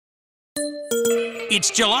It's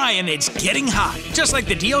July and it's getting hot, just like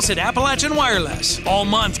the deals at Appalachian Wireless. All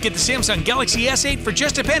month, get the Samsung Galaxy S8 for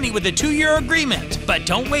just a penny with a 2-year agreement. But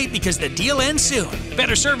don't wait because the deal ends soon.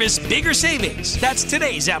 Better service, bigger savings. That's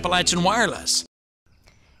today's Appalachian Wireless.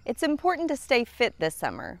 It's important to stay fit this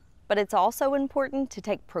summer, but it's also important to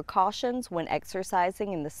take precautions when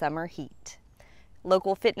exercising in the summer heat.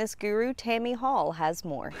 Local fitness guru Tammy Hall has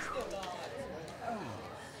more.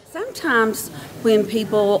 Sometimes when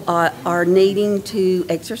people are needing to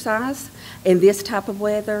exercise in this type of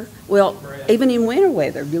weather, well, even in winter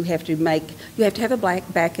weather, you have to have a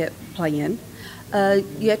backup plan.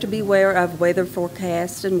 You have to be aware of weather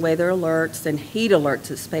forecasts and weather alerts and heat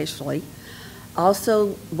alerts especially.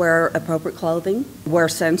 Also wear appropriate clothing, wear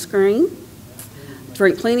sunscreen.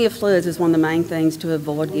 Drink plenty of fluids is one of the main things to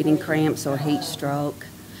avoid getting cramps or heat stroke.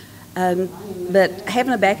 But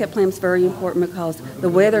having a backup plan is very important because the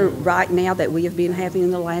weather right now that we have been having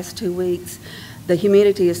in the last 2 weeks, the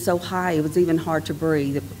humidity is so high it was even hard to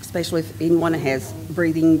breathe, especially if anyone has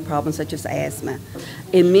breathing problems such as asthma.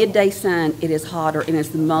 In midday sun, it is hotter and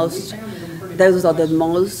those are the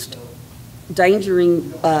most dangerous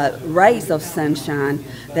rays of sunshine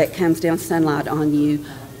that comes down sunlight on you,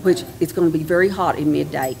 which is going to be very hot in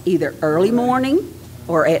midday, either early morning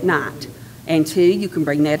or at night. And 2, you can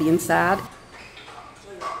bring that inside.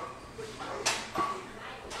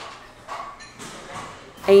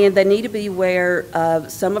 And they need to be aware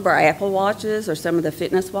of some of our Apple Watches or some of the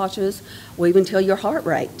fitness watches will even tell your heart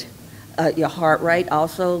rate.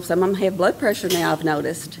 Also, some of them have blood pressure now, I've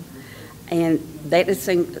noticed. And that is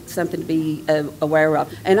something to be aware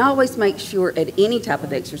of. And always make sure at any type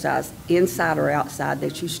of exercise, inside or outside,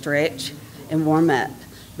 that you stretch and warm up,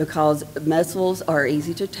 because muscles are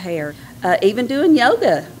easy to tear. Even doing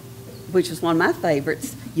yoga, which is one of my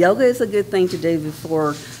favorites. Yoga is a good thing to do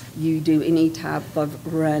before you do any type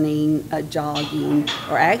of running, jogging,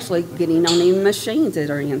 or actually getting on any machines that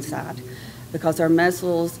are inside, because our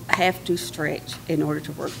muscles have to stretch in order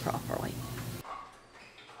to work properly.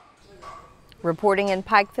 Reporting in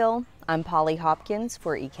Pikeville, I'm Polly Hopkins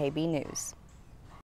for EKB News.